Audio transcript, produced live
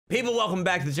People, welcome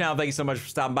back to the channel. Thank you so much for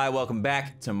stopping by. Welcome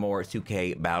back to more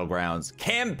 2K Battlegrounds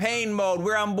Campaign Mode.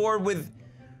 We're on board with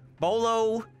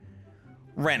Bolo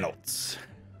Reynolds.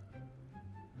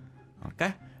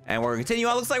 Okay, and we're gonna continue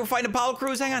on. Looks like we're fighting Apollo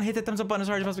Crews. Hang on, hit that thumbs up button as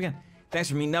hard as possible again. Thanks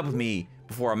for meeting up with me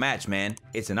before a match, man.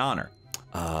 It's an honor.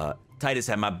 Titus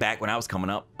had my back when I was coming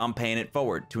up. I'm paying it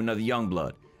forward to another young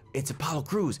blood. It's Apollo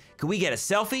Crews. Can we get a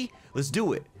selfie? Let's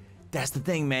do it. That's the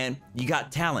thing, man. You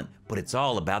got talent, but it's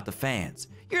all about the fans.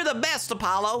 You're the best,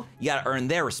 Apollo. You gotta earn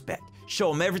their respect.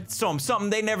 Show them something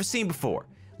they never seen before.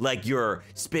 Like your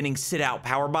spinning sit-out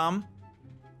powerbomb.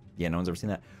 Yeah, no one's ever seen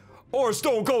that. Or a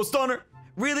Stone Cold Stunner.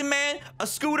 Really, man? A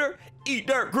scooter? Eat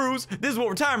dirt, Crews. This is what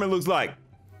retirement looks like.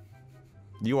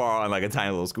 You are on like a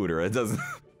tiny little scooter. It doesn't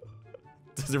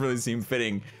really seem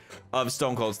fitting of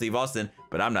Stone Cold Steve Austin,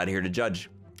 but I'm not here to judge.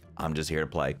 I'm just here to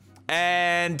play.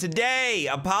 And today,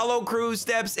 Apollo Crews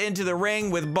steps into the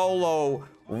ring with Bolo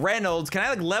Reynolds. Can I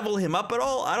like level him up at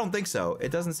all? I don't think so.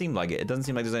 It doesn't seem like it. It doesn't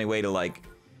seem like there's any way to like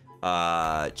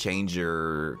change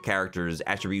your character's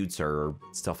attributes or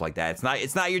stuff like that.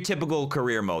 It's not your typical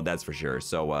career mode, that's for sure.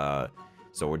 So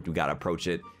we gotta approach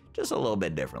it just a little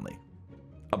bit differently.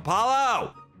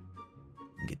 Apollo!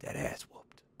 Get that ass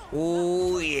whooped.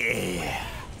 Oh yeah.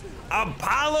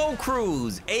 Apollo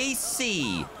Crews,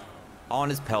 AC on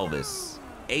his pelvis.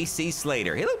 AC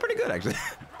Slater. He looked pretty good actually.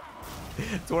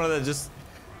 It's one of the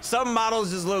some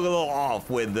models just look a little off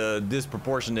with the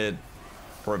disproportionate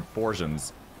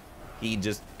proportions. He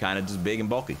just kind of just big and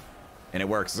bulky, and it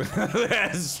works.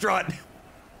 Strut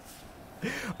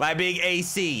by big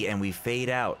AC, and we fade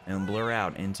out and blur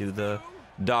out into the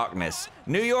darkness.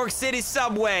 New York City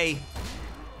subway,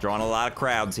 drawing a lot of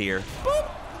crowds here. Boop.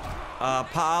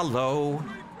 Apollo.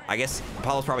 I guess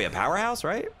Apollo's probably a powerhouse,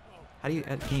 right? How do you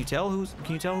can you tell who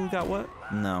got what?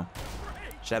 No.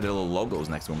 Should have their little logos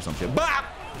next to him or some shit. Bop!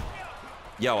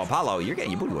 Yo, Apollo, you're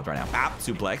getting your booty whipped right now. Bop,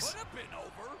 suplex.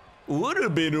 Would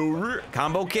have been over.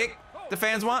 Combo kick the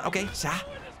fans want. Okay, shot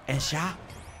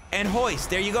and hoist.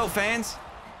 There you go, fans.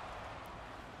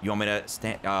 You want me to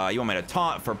stand? You want me to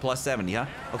taunt for plus 70, huh?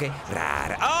 Okay.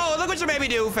 Oh, look what you made me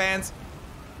do, fans.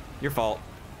 Your fault.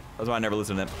 That's why I never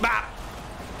listen to them. Bop.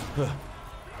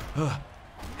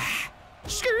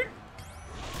 Skirt.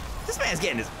 This man's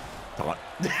getting his taunt.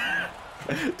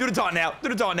 Do the taunt now. Do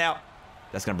the taunt now.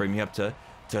 That's gonna bring me up to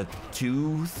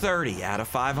 230 out of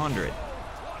 500.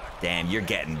 Damn, you're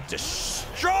getting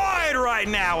destroyed right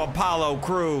now, Apollo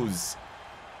Crews.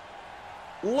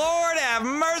 Lord have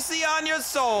mercy on your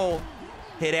soul.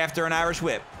 Hit after an Irish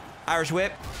whip. Irish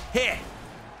whip. Hit.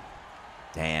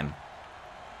 Damn.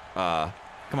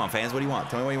 Come on, fans. What do you want?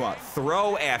 Tell me what you want.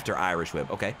 Throw after Irish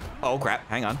whip. Okay. Oh crap.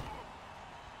 Hang on.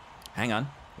 Hang on.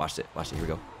 Watch it. Watch it. Here we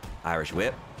go. Irish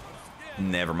whip.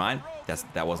 Never mind.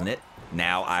 That wasn't it.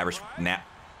 Now Irish. Now.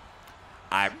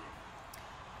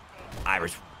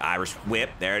 Irish whip.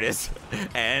 There it is.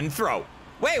 And throw.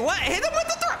 Wait, what? Hit him with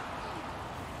the throw.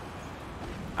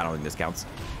 I don't think this counts.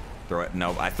 Throw it.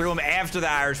 No, I threw him after the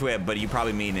Irish whip, but you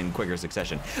probably mean in quicker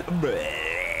succession.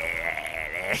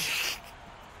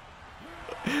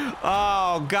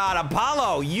 Oh God,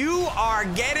 Apollo, you are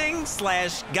getting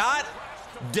 / got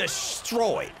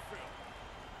destroyed.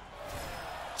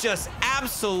 Just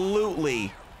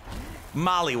absolutely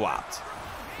mollywopped.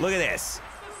 Look at this.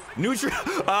 Neutral,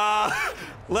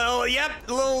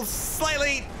 little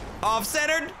slightly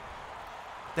off-centered.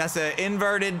 That's an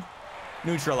inverted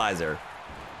neutralizer.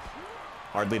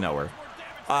 Hardly know her.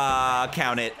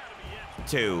 Count it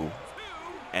 2,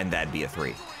 and that'd be a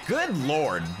 3. Good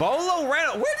Lord, Bolo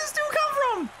Reynolds. Where'd this dude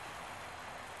come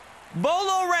from?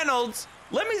 Bolo Reynolds.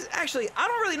 Actually, I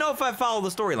don't really know if I follow the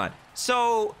storyline.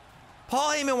 So,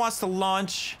 Paul Heyman wants to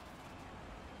launch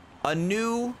a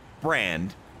new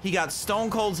brand. He got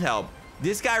Stone Cold's help.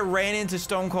 This guy ran into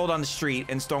Stone Cold on the street,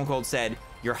 and Stone Cold said,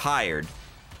 "You're hired."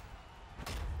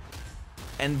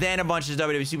 And then a bunch of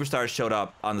WWE superstars showed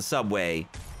up on the subway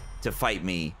to fight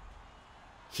me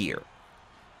here.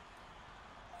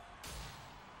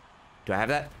 Do I have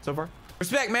that so far?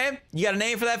 Respect, man. You got a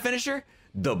name for that finisher?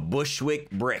 The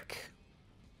Bushwick Brick.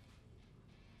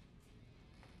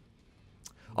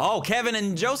 Oh, Kevin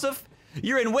and Joseph,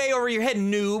 you're in way over your head,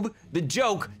 noob. The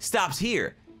joke stops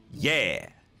here. Yeah.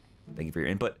 Thank you for your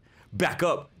input. Back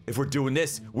up. If we're doing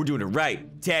this, we're doing it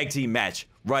right. Tag team match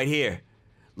right here.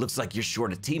 Looks like you're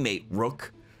short a teammate,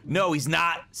 Rook. No, he's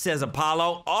not, says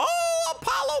Apollo. Oh,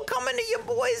 Apollo coming to your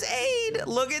boy's aid.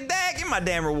 Look at that. Get my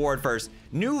damn reward first.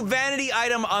 New vanity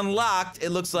item unlocked. It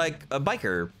looks like a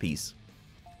biker piece.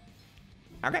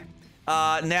 Okay.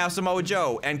 Now Samoa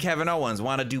Joe and Kevin Owens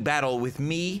want to do battle with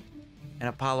me and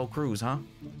Apollo Crews, huh?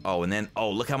 Oh, and then, oh,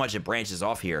 look how much it branches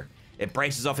off here. It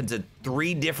branches off into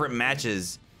 3 different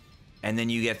matches, and then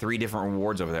you get 3 different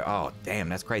rewards over there. Oh, damn,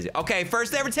 that's crazy. Okay,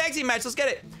 first ever tag team match. Let's get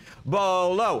it.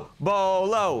 Bolo,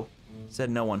 Bolo. Said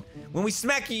no one. When we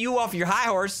smack you off your high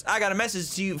horse, I got a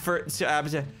message to you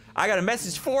I got a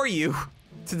message for you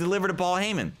to deliver to Paul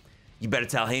Heyman. You better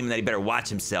tell Heyman that he better watch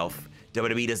himself.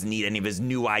 WWE doesn't need any of his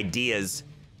new ideas.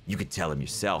 You could tell him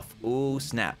yourself. Ooh,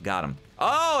 snap, got him.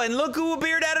 Oh, and look who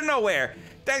appeared out of nowhere.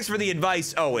 Thanks for the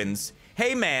advice, Owens.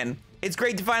 Hey, man, it's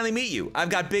great to finally meet you. I've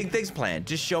got big things planned.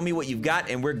 Just show me what you've got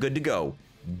and we're good to go.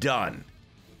 Done.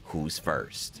 Who's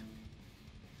first?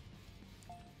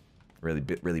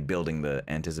 Really building the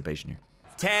anticipation here.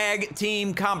 Tag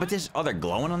team competition. Oh, they're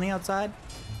glowing on the outside?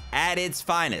 At its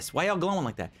finest. Why y'all glowing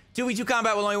like that? 2v2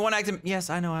 combat with only one active. Yes,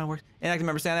 I know how it works. An active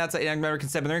member stand outside. An active member can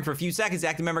step in the ring for a few seconds. The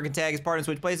active member can tag his partner and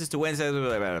switch places to win. Yeah, oh,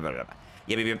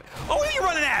 where are you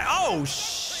running at? Oh,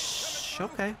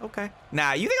 okay, okay.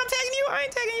 Nah, you think I'm tagging you? I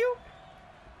ain't tagging you.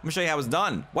 I'm gonna show you how it's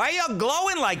done. Why are y'all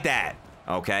glowing like that?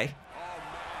 Okay.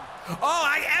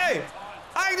 Oh, hey,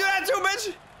 I can do that too,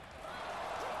 bitch.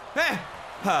 Hey.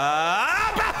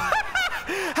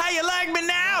 How you like me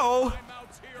now?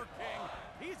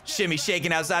 Shimmy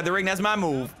shaking outside the ring. That's my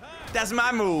move. That's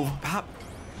my move. Pop.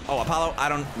 Oh, Apollo, I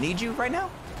don't need you right now.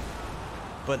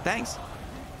 But thanks.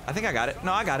 I think I got it.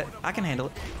 No, I got it. I can handle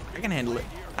it. I can handle it.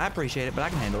 I appreciate it, but I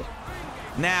can handle it.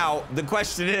 Now, the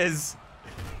question is,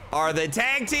 are the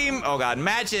tag team, oh God,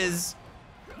 matches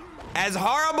as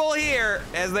horrible here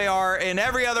as they are in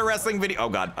every other wrestling video? Oh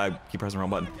God, I keep pressing the wrong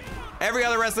button. Every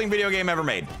other wrestling video game ever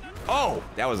made. Oh,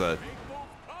 that was a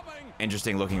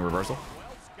interesting looking reversal.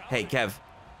 Hey, Kev,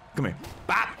 come here.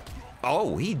 Bop.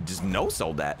 Oh, he just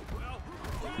no-sold that.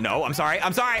 No, I'm sorry.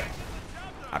 I'm sorry.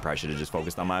 I probably should have just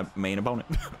focused on my main opponent.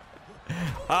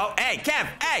 Oh, hey, Kev,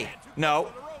 hey.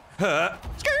 No.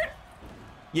 Skirt.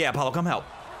 Yeah, Apollo, come help.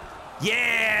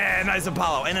 Yeah, nice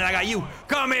Apollo. And then I got you.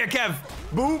 Come here, Kev.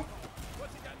 Boom.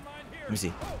 Let me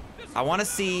see. I want to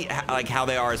see like how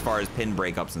they are as far as pin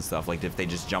breakups and stuff. Like if they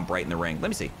just jump right in the ring. Let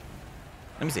me see.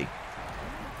 Let me see.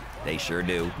 They sure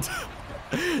do.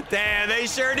 Damn, they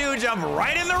sure do jump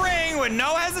right in the ring with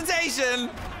no hesitation.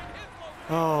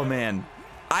 Oh man.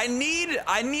 I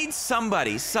need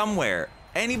somebody, somewhere,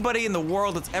 anybody in the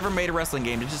world that's ever made a wrestling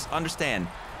game to just understand.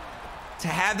 To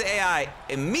have the AI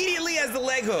immediately as the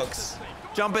leg hooks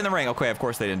jump in the ring. Okay, of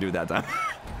course they didn't do it that time.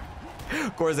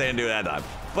 Of course they didn't do it that time.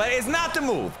 But it's not the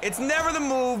move. It's never the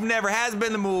move, never has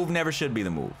been the move, never should be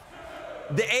the move.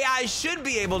 The AI should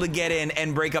be able to get in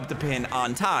and break up the pin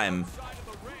on time,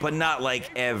 but not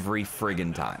like every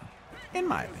friggin' time. In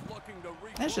my opinion.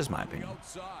 That's just my opinion.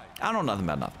 I don't know nothing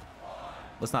about nothing.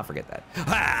 Let's not forget that.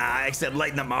 Ah, except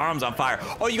lighting up my arms on fire.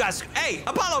 Oh, you guys, hey,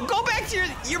 Apollo, go back to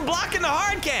you're blocking the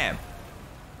hard cam.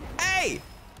 Hey,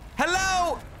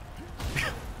 hello.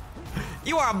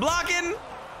 You are blocking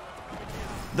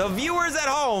the viewers at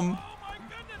home.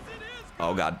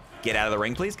 Oh God, get out of the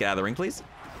ring, please. Get out of the ring, please.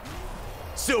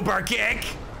 Super kick.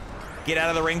 Get out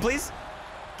of the ring, please.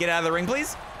 Get out of the ring,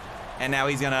 please. And now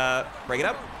he's gonna break it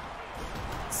up.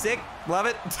 Sick, love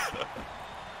it.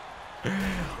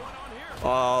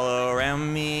 All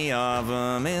around me of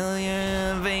a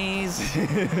million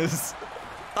faces.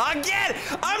 Again!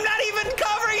 I'm not even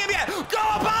covering him yet! Go,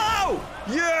 Apollo!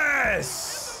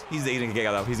 Yes! He's gonna kick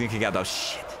out though. He's gonna kick out though.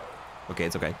 Shit. Okay,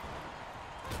 it's okay.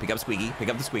 Pick up Squeaky. Pick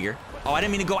up the squeaker. Oh, I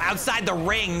didn't mean to go outside the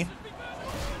ring.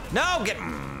 No, get.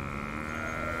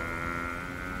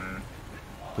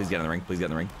 Please get in the ring. Please get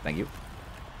in the ring. Thank you.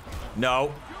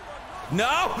 No. No!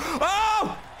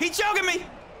 Oh! He's choking me!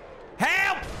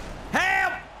 Help!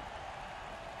 Help!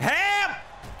 Help!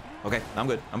 Okay, I'm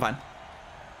good. I'm fine.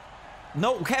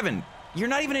 No, Kevin, you're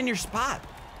not even in your spot.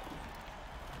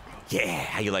 Yeah,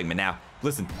 how you like me now?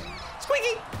 Listen.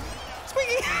 Squeaky!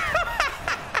 Squeaky!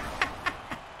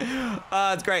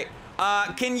 It's great.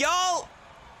 Can y'all...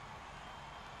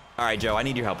 All right, Joe, I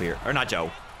need your help here. Or not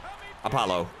Joe.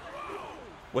 Apollo.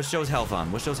 What's Joe's health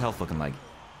on? What's Joe's health looking like?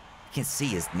 I can't see.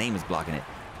 His name is blocking it.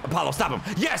 Apollo, stop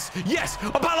him. Yes, yes.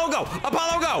 Apollo, go.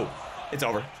 Apollo, go. It's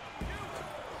over.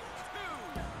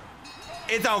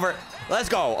 It's over. Let's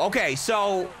go. Okay,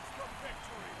 so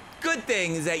good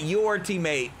thing is that your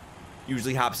teammate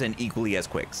usually hops in equally as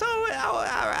quick. So I'll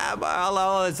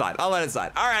let it slide. I'll let it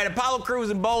slide. All right, Apollo Crews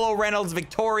and Bolo Reynolds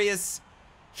victorious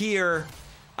here.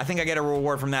 I think I get a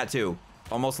reward from that too.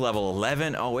 Almost level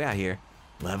 11. Oh, yeah, here.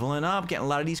 Leveling up, getting a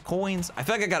lot of these coins. I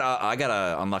feel like I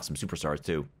gotta unlock some superstars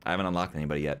too. I haven't unlocked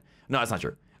anybody yet. No, that's not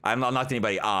true. I haven't unlocked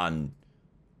anybody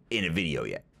in a video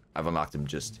yet. I've unlocked them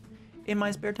just in my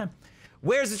spare time.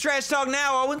 Where's the trash talk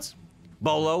now, Owens?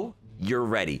 Bolo, you're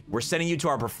ready. We're sending you to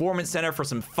our performance center for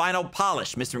some final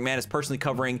polish. Mr. McMahon is personally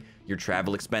covering your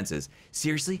travel expenses.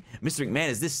 Seriously? Mr. McMahon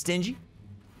is this stingy?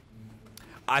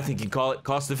 I think you'd call it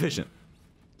cost efficient.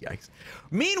 Yikes.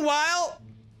 Meanwhile,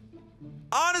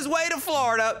 on his way to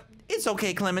Florida, it's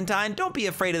okay, Clementine. Don't be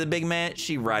afraid of the big man.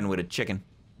 She riding with a chicken.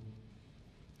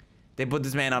 They put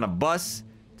this man on a bus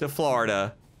to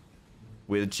Florida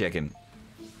with a chicken.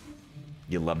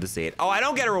 You love to see it. Oh, I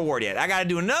don't get a reward yet. I gotta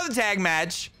do another tag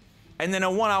match and then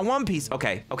a one-on-one piece.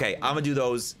 Okay, I'm gonna do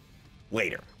those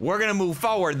later. We're gonna move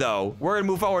forward though. We're gonna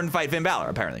move forward and fight Finn Balor,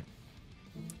 apparently.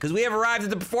 Because we have arrived at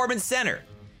the Performance Center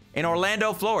in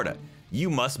Orlando, Florida. You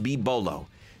must be Bolo.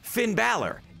 Finn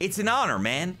Balor, it's an honor,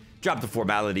 man. Drop the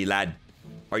formality, lad.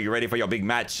 Are you ready for your big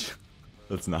match?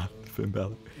 That's not Finn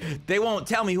Balor. They won't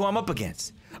tell me who I'm up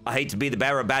against. I hate to be the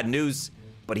bearer of bad news,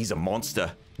 but he's a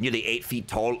monster. Nearly 8 feet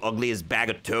tall, ugly as bag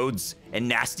of toads, and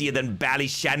nastier than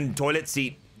Ballyshannon toilet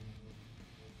seat.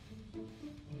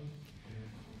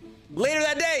 Later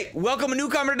that day, welcome a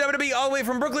newcomer to WWE all the way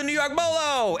from Brooklyn, New York,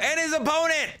 Bolo, and his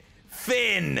opponent,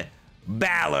 Finn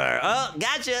Balor. Oh,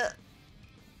 gotcha.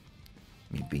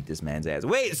 Let me beat this man's ass.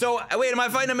 Wait, am I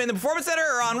fighting him in the Performance Center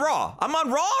or on Raw? I'm on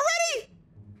Raw already?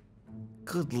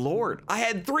 Good Lord. I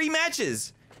had 3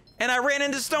 matches, and I ran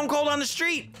into Stone Cold on the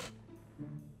street.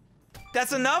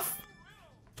 That's enough?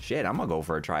 Shit, I'm gonna go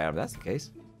for a tryout if that's the case.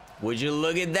 Would you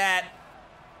look at that?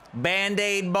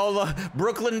 Band-Aid Bolo,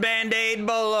 Brooklyn Band-Aid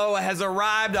Bolo has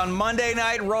arrived on Monday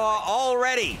Night Raw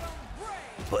already.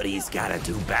 But he's gotta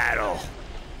do battle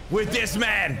with this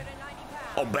man.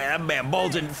 Oh, man,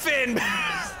 bulging Finn.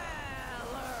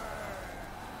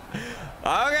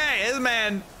 Okay, this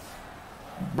man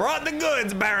brought the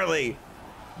goods, apparently.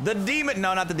 The demon,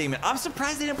 no, not the demon. I'm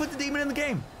surprised they didn't put the demon in the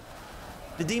game.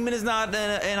 The demon is not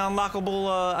an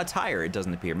unlockable attire, it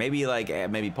doesn't appear. Maybe like,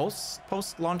 maybe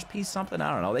post-launch piece something,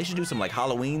 I don't know. They should do some like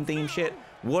Halloween themed shit.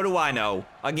 What do I know?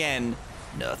 Again,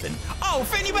 nothing. Oh,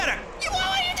 Finn, you better,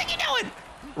 what do you think you're doing?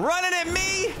 Running at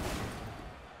me?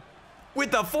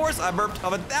 With the force, I burped,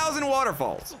 of 1,000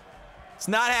 waterfalls. It's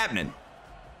not happening.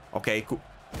 Okay, cool.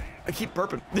 I keep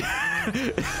burping.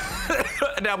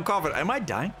 Now I'm coughing. Am I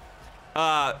dying?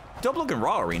 Dope looking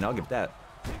Raw arena, I'll give that.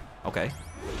 Okay.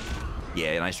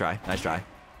 Yeah, nice try, nice try.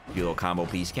 You little combo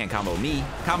piece. Can't combo me.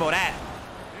 Combo that.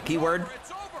 Keyword.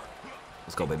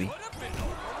 Let's go, baby.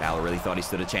 Balor really thought he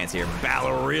stood a chance here.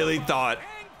 Balor really thought.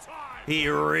 He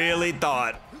really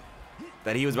thought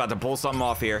that he was about to pull something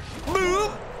off here.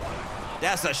 Boop!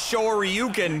 That's a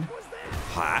Shoryuken.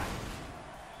 Hot.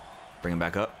 Bring him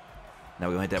back up. Now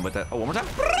we gonna hit that with that. Oh, one more time.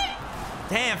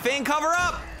 Damn, Finn, cover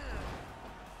up.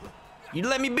 You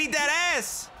let me beat that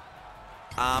ass.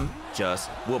 I'm just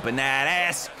whooping that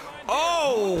ass.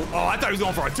 Oh! Oh, I thought he was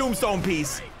going for a tombstone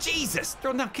piece. Jesus!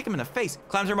 Throw him down, kick him in the face.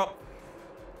 Climbs him up.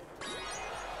 You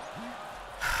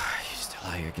still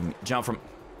out here? Give me jump from.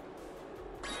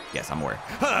 Yes, I'm aware.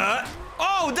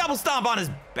 Oh, double stomp on his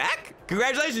back.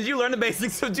 Congratulations, you learned the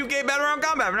basics of 2K Battlegrounds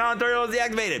Combat. Now tutorial is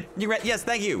deactivated. Yes,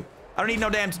 thank you. I don't need no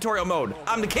damn tutorial mode.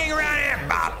 I'm the king around here.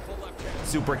 Bop.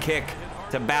 Super kick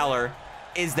to Balor.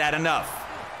 Is that enough?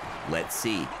 Let's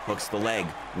see. Hooks the leg.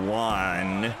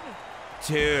 1,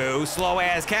 2. Slow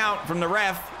ass count from the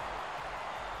ref.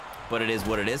 But it is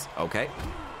what it is. Okay.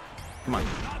 Come on.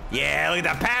 Yeah, look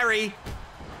at that parry.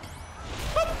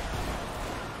 Boop.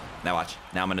 Now watch.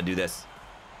 Now I'm gonna do this.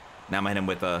 Now I'm gonna hit him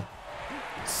with a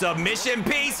submission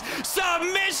piece.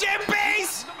 Submission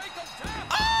piece.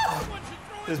 Oh!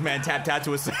 This man tapped out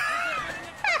to us.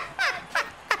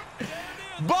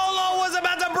 Bolo was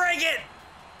about to break it.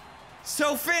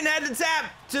 So Finn had to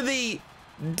tap to the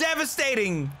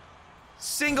devastating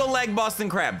single leg Boston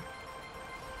Crab.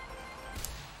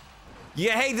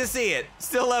 You hate to see it.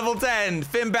 Still level 10.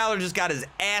 Finn Balor just got his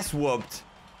ass whooped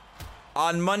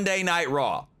on Monday Night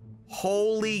Raw.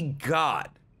 Holy God.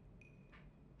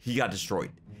 He got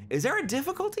destroyed. Is there a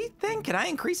difficulty thing? Can I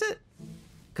increase it?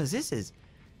 Because this is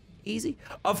easy.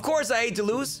 Of course I hate to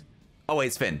lose. Oh wait,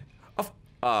 it's Finn.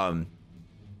 How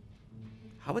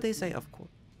would they say of course?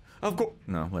 Of course.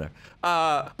 No, whatever.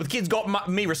 But the kid's got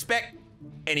me respect,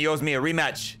 and he owes me a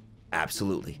rematch.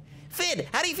 Absolutely. Finn,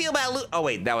 how do you feel about oh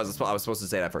wait, I was supposed to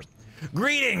say that first.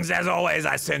 Greetings, as always,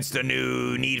 I sensed a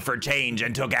new need for change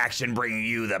and took action bringing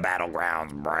you the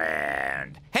Battlegrounds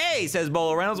brand. Hey, says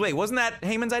Bolo Reynolds. Wait, wasn't that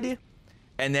Heyman's idea?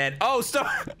 And then, oh,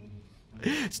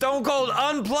 Stone Cold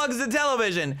unplugs the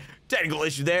television. Technical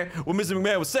issue there. What Mr.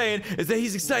 McMahon was saying is that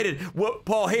he's excited what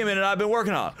Paul Heyman and I have been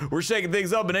working on. We're shaking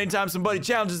things up, and anytime somebody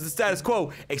challenges the status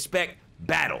quo, expect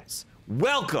battles.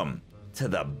 Welcome to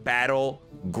the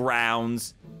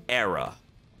Battlegrounds era.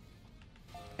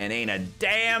 And ain't a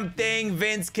damn thing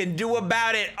Vince can do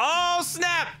about it. Oh,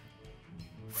 snap!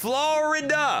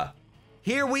 Florida.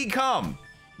 Here we come.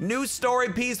 New story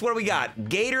piece. What do we got?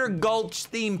 Gator Gulch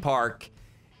Theme Park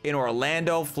in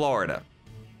Orlando, Florida.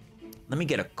 Let me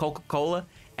get a Coca-Cola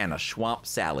and a swamp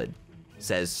salad,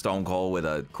 says Stone Cold with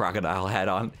a crocodile hat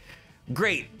on.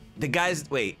 Great. The guy's,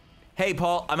 wait. Hey,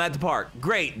 Paul, I'm at the park.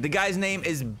 Great. The guy's name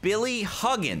is Billy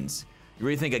Huggins. You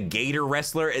really think a Gator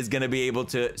wrestler is going to be able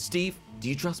to... Steve, do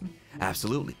you trust me?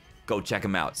 Absolutely. Go check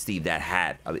him out. Steve, that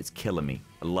hat, it's killing me.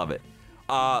 I love it.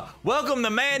 Welcome the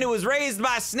man who was raised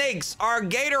by snakes, our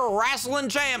Gator wrestling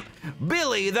champ,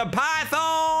 Billy the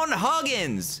Python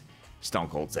Huggins. Stone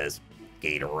Cold says,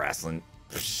 Gator wrestling.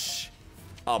 Psh,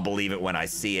 I'll believe it when I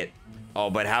see it. Oh,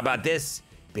 but how about this?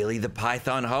 Billy the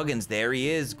Python Huggins, there he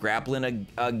is, grappling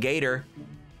a gator.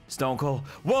 Stone Cold,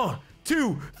 1,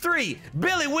 2, 3.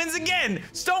 Billy wins again.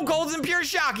 Stone Cold's in pure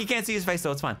shock. He can't see his face,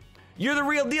 though. It's fine. You're the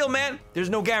real deal, man. There's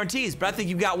no guarantees, but I think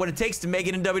you've got what it takes to make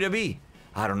it in WWE.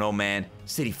 I don't know, man.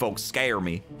 City folks scare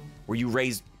me. Were you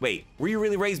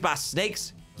really raised by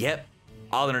snakes? Yep.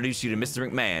 I'll introduce you to Mr.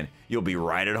 McMahon. You'll be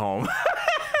right at home.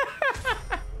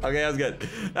 Okay, that was good.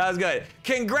 That was good.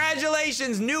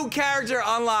 Congratulations, new character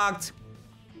unlocked.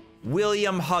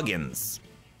 William Huggins.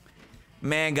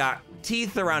 Man got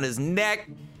teeth around his neck.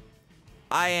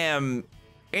 I am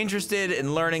interested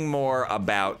in learning more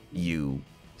about you,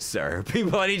 sir.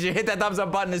 People, I need you to hit that thumbs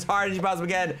up button as hard as you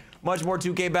possibly can. Much more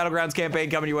 2K Battlegrounds campaign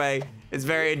coming your way. It's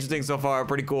very interesting so far,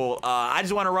 pretty cool. I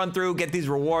just want to run through, get these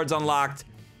rewards unlocked,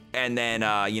 and then,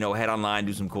 you know, head online,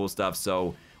 do some cool stuff.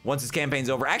 So once this campaign's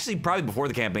over, actually probably before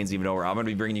the campaign's even over, I'm going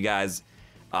to be bringing you guys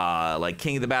like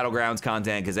King of the Battlegrounds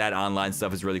content, because that online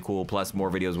stuff is really cool, plus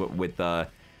more videos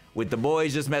with the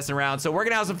boys just messing around. So we're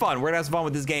gonna have some fun. We're gonna have some fun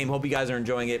with this game. Hope you guys are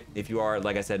enjoying it. If you are,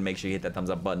 like I said, make sure you hit that thumbs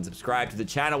up button, subscribe to the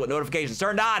channel with notifications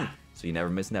turned on so you never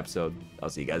miss an episode. I'll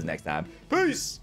see you guys next time. Peace!